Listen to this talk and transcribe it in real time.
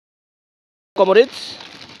comrades,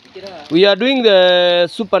 we are doing the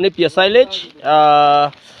super Napier silage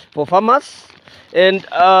for farmers. And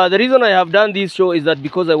the reason I have done this show is that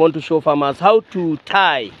because I want to show farmers how to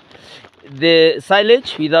tie the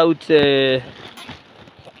silage without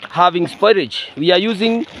having spoilage. We are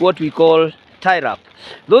using what we call tie wrap.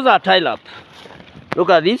 Those are tie wrap.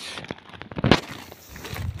 Look at this.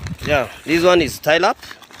 Yeah, this one is tie wrap,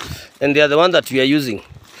 and they are the one that we are using.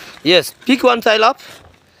 Yes, pick one tie wrap.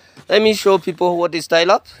 Let me show people what is tie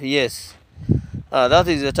wrap. Yes, that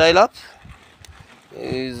is a tie wrap.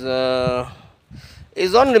 Is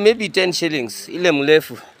only maybe 10 shillings. Ile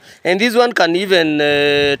mrefu. And this one can even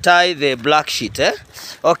tie the black sheet.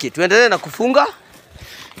 Okay, tuendelee na kufunga.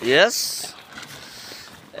 Yes.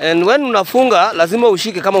 And when unafunga, lazima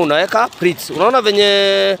ushike kama unaweka pleats. Unaona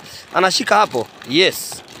venye anashika hapo?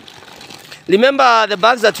 Yes. Remember the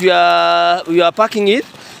bags that we are packing it,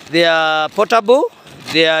 they are portable,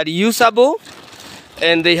 they are reusable,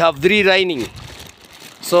 and they have 3 lining.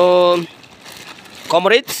 So,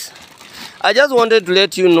 comrades, I just wanted to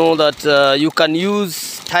let you know that you can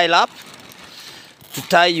use tie wrap to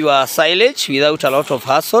tie your silage without a lot of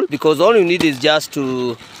hassle, because all you need is just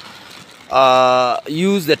to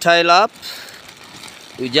use the tie wrap.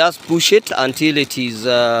 You just push it until it is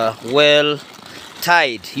well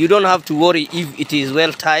tied. You don't have to worry if it is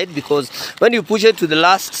well tied, because when you push it to the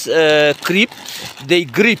last creep, they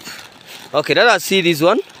grip. Okay, let us see this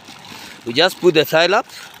one. You just put the tie wrap,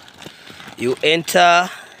 you enter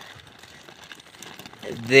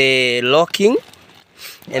the locking,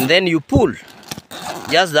 and then you pull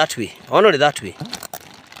just that way, only that way.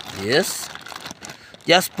 Yes,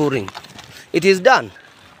 just pulling. It is done.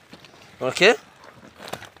 Okay,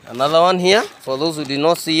 another one here for those who did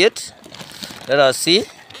not see it. Let us see.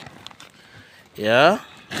 Yeah,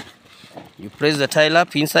 you press the tie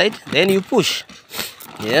wrap inside, then you push.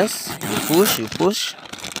 Yes, you push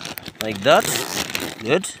like that.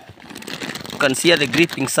 Good. You can see the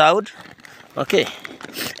gripping sound. Okay.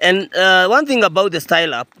 And one thing about the tie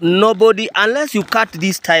wrap, nobody, unless you cut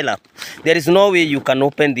this tie wrap, there is no way you can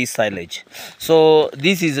open this silage. So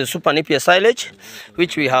this is a super Napier silage,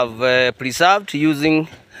 which we have preserved using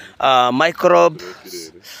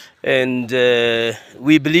microbes, and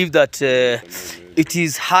we believe that it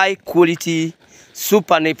is high quality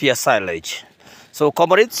super Napier silage. So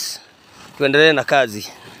comrades, tuendelee na kazi.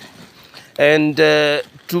 And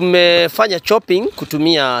tumefanya chopping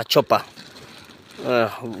kutumia chopper.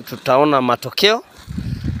 Tutaona matokeo.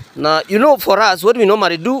 Now, you know, for us, what we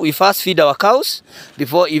normally do, we first feed our cows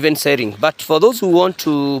before even selling. But for those who want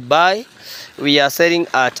to buy, we are selling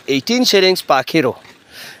at 18 shillings per kilo.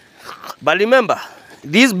 But remember,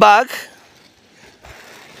 this bag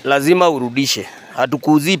lazima urudishe.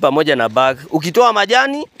 Hatukuuzii pamoja na bag. Ukitoa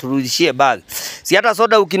majani, turudishie bag. Si hata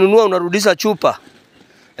soda ukinunua unarudisha chupa.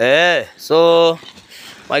 So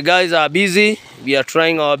my guys are busy. We are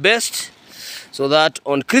trying our best so that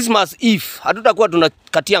on Christmas Eve hatutakuwa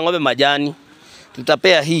tunakatia ng'ombe majani.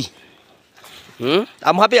 Tutapea hii.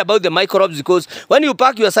 I'm happy about the microbes, because when you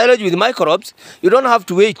pack your silage with microbes, you don't have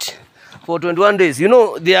to wait for 21 days. You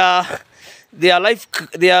know, they are life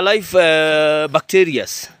bacteria.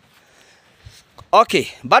 Okay,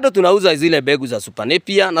 bado tunauza zile mbegu za super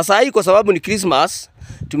Napier, na saa hii kwa sababu ni Christmas,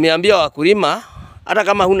 tumeambia wakulima hata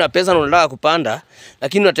kama huna pesa na unataka kupanda,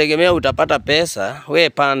 lakini unategemea utapata pesa, we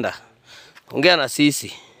panda. Ongea na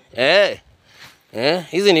sisi.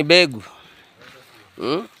 Hizi ni mbegu.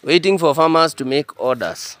 Waiting for farmers to make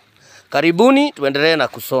orders. Karibuni tuendelee na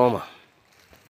kusoma.